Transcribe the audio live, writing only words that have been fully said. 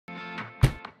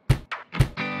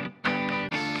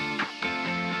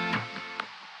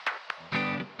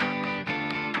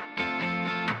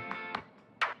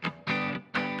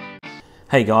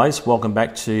Hey guys, welcome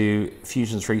back to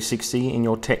Fusion 360 in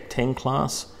your Tech 10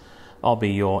 class. I'll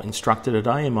be your instructor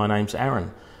today and my name's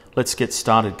Aaron. Let's get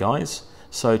started guys.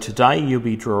 So today you'll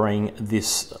be drawing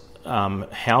this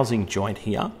housing joint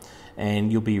here,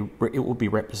 and it will be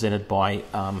represented by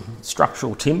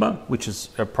structural timber, which is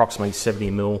approximately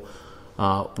 70mm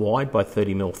wide by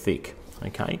 30mm thick.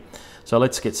 Okay, so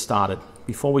let's get started.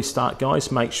 Before we start guys,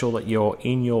 make sure that you're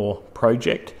in your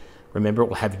project. Remember, it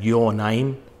will have your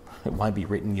name. It won't be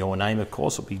written your name, of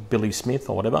course. It'll be Billy Smith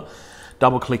or whatever.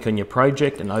 Double click on your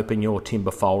project and open your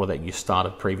timber folder that you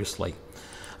started previously.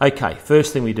 Okay,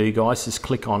 first thing we do guys is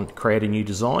click on create a new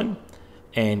design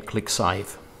and click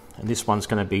save. And this one's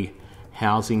going to be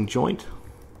housing joint.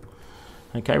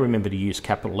 Okay, remember to use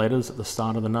capital letters at the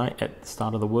start of the name, at the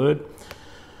start of the word.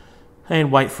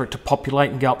 And wait for it to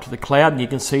populate and go up to the cloud, and you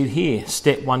can see it here.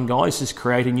 Step one guys is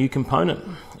create a new component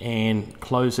and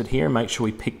close it here and make sure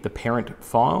we pick the parent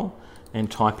file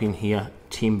and type in here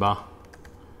timber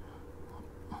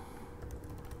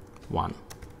 1.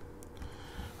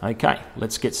 Okay,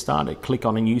 let's get started. Click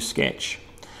on a new sketch.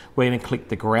 We're going to click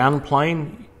the ground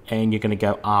plane and you're going to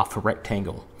go R for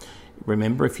rectangle.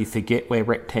 Remember, if you forget where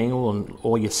rectangle and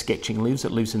all your sketching lives,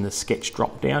 it lives in the sketch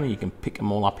drop down, and you can pick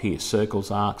them all up here: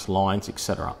 circles, arcs, lines,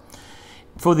 etc.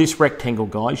 For this rectangle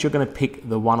guys, you're going to pick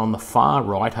the one on the far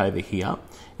right over here,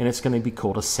 and it's going to be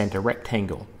called a center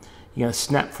rectangle. You're going to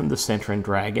snap from the center and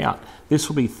drag out. This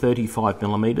will be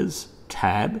 35mm,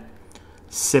 tab,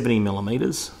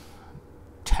 70mm,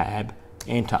 tab,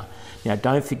 enter. Now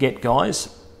don't forget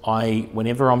guys,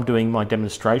 whenever I'm doing my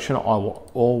demonstration, I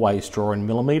will always draw in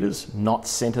millimeters, not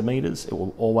centimeters. It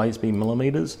will always be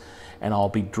millimeters, and I'll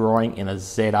be drawing in a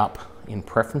Z up in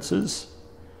preferences.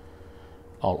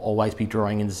 I'll always be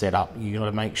drawing in Z up. You've got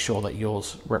to make sure that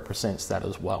yours represents that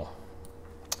as well.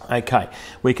 Okay,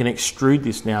 we can extrude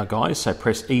this now guys, so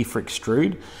press E for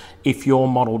extrude. If your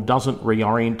model doesn't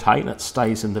reorientate and it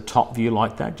stays in the top view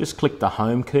like that, just click the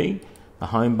home key, the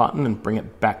home button, and bring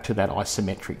it back to that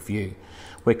isometric view.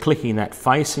 We're clicking that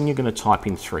face and you're going to type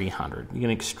in 300. You're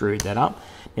going to extrude that up.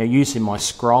 Now using my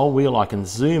scroll wheel, I can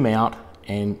zoom out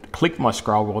and click my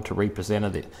scroll wheel to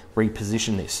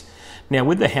reposition this. Now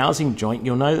with the housing joint,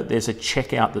 you'll know that there's a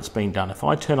checkout that's been done. If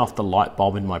I turn off the light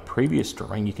bulb in my previous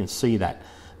drawing, you can see that.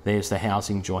 There's the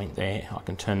housing joint there. I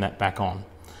can turn that back on.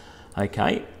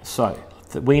 Okay, so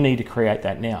we need to create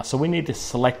that now. So we need to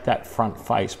select that front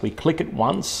face. We click it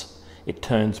once, it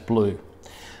turns blue.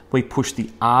 We push the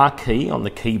R key on the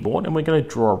keyboard and we're going to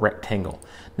draw a rectangle.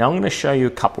 Now I'm going to show you a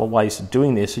couple of ways of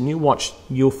doing this, and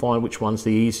you'll find which one's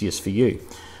the easiest for you.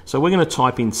 So we're going to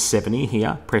type in 70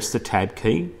 here, press the tab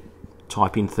key,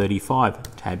 type in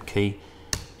 35, tab key,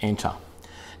 enter.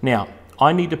 Now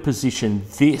I need to position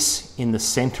this in the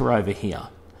center over here,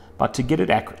 but to get it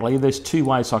accurately, there's two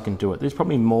ways I can do it. There's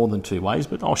probably more than two ways,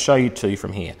 but I'll show you two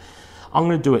from here. I'm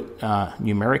going to do it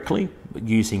numerically, but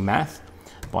using math,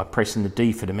 by pressing the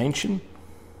D for dimension,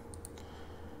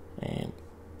 and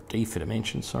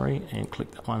and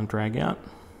click that one and drag out.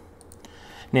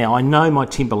 Now I know my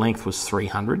timber length was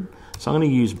 300, so I'm going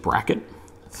to use bracket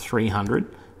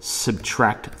 300,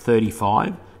 subtract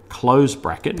 35, close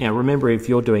bracket. Now remember, if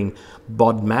you're doing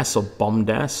BODMAS or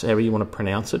BOMDAS, however you want to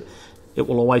pronounce it, it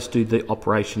will always do the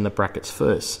operation in the brackets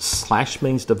first. Slash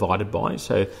means divided by,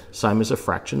 so same as a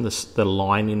fraction, the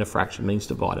line in a fraction means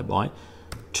divided by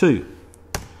 2.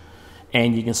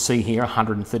 And you can see here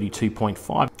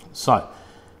 132.5. So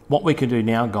what we can do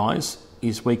now guys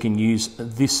is we can use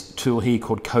this tool here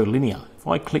called Collinear. If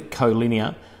I click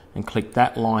Collinear and click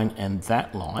that line and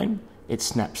that line, it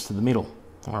snaps to the middle.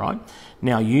 All right.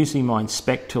 Now using my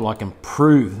inspect tool, I can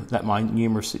prove that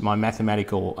my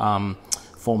mathematical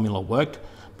formula worked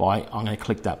by, I'm going to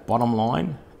click that bottom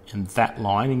line and that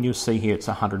line, and you'll see here it's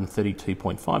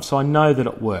 132.5. So I know that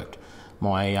it worked,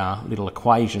 my little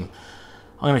equation.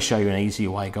 I'm going to show you an easier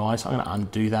way guys. I'm going to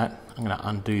undo that. I'm going to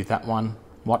undo that one.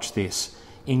 Watch this.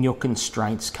 In your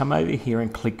constraints, come over here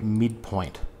and click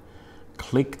midpoint.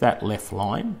 Click that left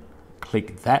line,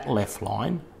 click that left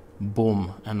line,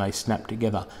 boom, and they snap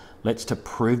together. Let's, to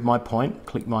prove my point,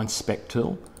 click my inspect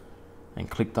tool and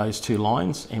click those two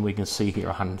lines, and we can see here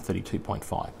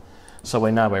 132.5. So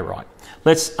we know we're right.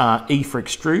 Let's E for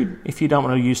extrude. If you don't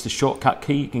want to use the shortcut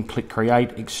key, you can click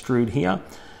create extrude here.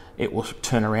 It will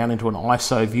turn around into an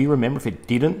ISO view. Remember, if it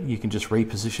didn't, you can just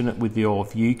reposition it with your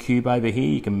view cube over here.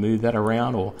 You can move that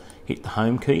around or hit the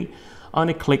home key. I'm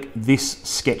going to click this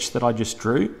sketch that I just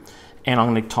drew, and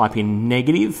I'm going to type in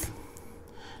negative.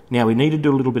 Now we need to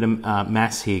do a little bit of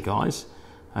maths here guys.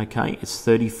 Okay, it's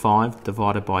 35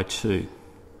 divided by 2.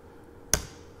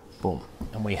 Boom,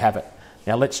 and we have it.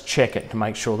 Now let's check it to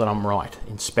make sure that I'm right.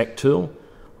 Inspect tool,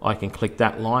 I can click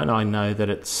that line. I know that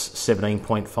it's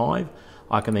 17.5.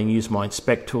 I can then use my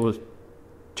inspect tool to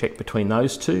check between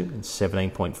those two, and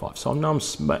 17.5. So I know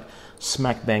I'm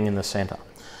smack bang in the center.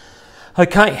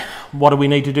 Okay, what do we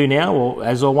need to do now? Well,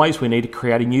 as always, we need to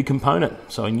create a new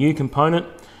component. So a new component,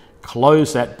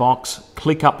 close that box,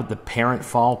 click up at the parent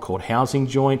file called housing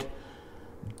joint,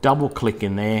 double click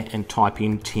in there and type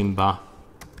in timber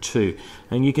 2.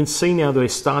 And you can see now that we're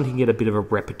starting to get a bit of a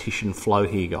repetition flow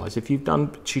here, guys. If you've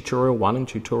done tutorial 1 and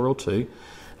tutorial 2,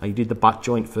 you did the butt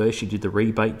joint first, you did the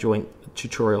rebate joint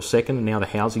tutorial second, and now the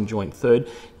housing joint third,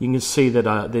 you can see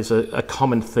that there's a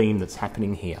common theme that's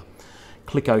happening here.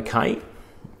 Click OK.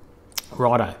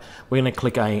 Righto, we're going to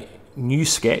click a new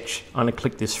sketch. I'm going to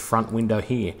click this front window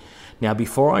here. Now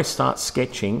before I start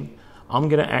sketching, I'm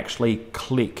going to actually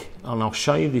click, and I'll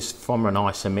show you this from an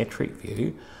isometric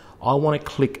view. I want to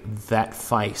click that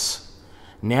face.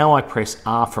 Now I press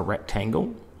R for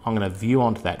rectangle. I'm going to view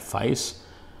onto that face,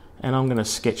 and I'm going to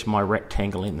sketch my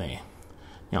rectangle in there.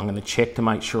 Now I'm going to check to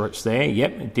make sure it's there.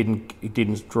 Yep, it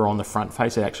didn't draw on the front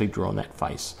face, it actually drew on that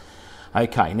face.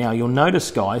 Okay, now you'll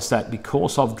notice, guys, that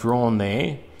because I've drawn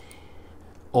there,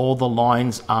 all the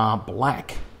lines are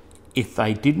black. If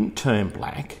they didn't turn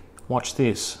black, watch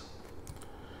this,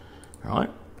 right?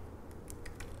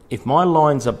 If my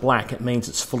lines are black, it means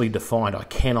it's fully defined. I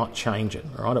cannot change it,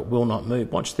 right? It will not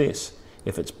move. Watch this.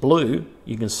 If it's blue,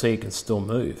 you can see it can still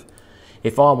move.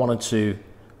 If I wanted to,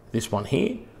 this one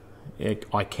here,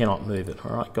 I cannot move it,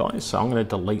 all right, guys? So I'm going to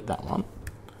delete that one.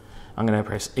 I'm going to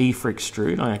press E for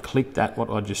extrude. I'm going to click that, what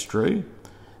I just drew,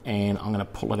 and I'm going to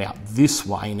pull it out this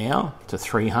way now to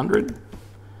 300.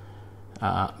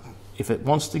 If it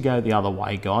wants to go the other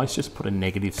way, guys, just put a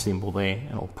negative symbol there and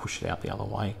it'll push it out the other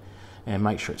way. And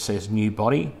make sure it says new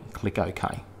body, click OK.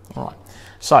 All right,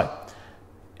 so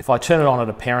if I turn it on at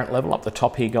a parent level up the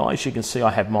top here, guys, you can see I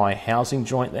have my housing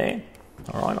joint there.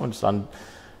 All right, I'll just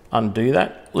undo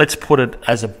that. Let's put it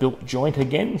as a built joint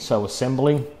again. So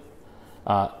assembling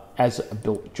as a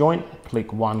built joint,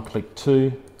 click 1, click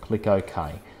 2, click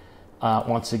OK.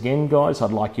 Once again, guys,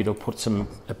 I'd like you to put some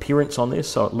appearance on this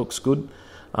so it looks good.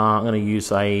 I'm going to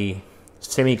use a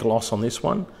semi-gloss on this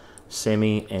one,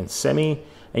 semi and semi,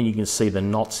 and you can see the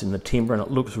knots in the timber, and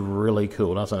it looks really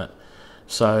cool, doesn't it?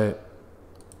 So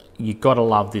you've got to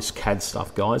love this CAD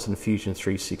stuff, guys, and Fusion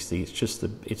 360.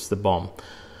 It's the bomb.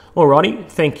 Alrighty,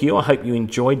 thank you. I hope you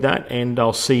enjoyed that, and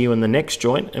I'll see you in the next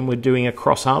joint, and we're doing a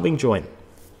cross halving joint.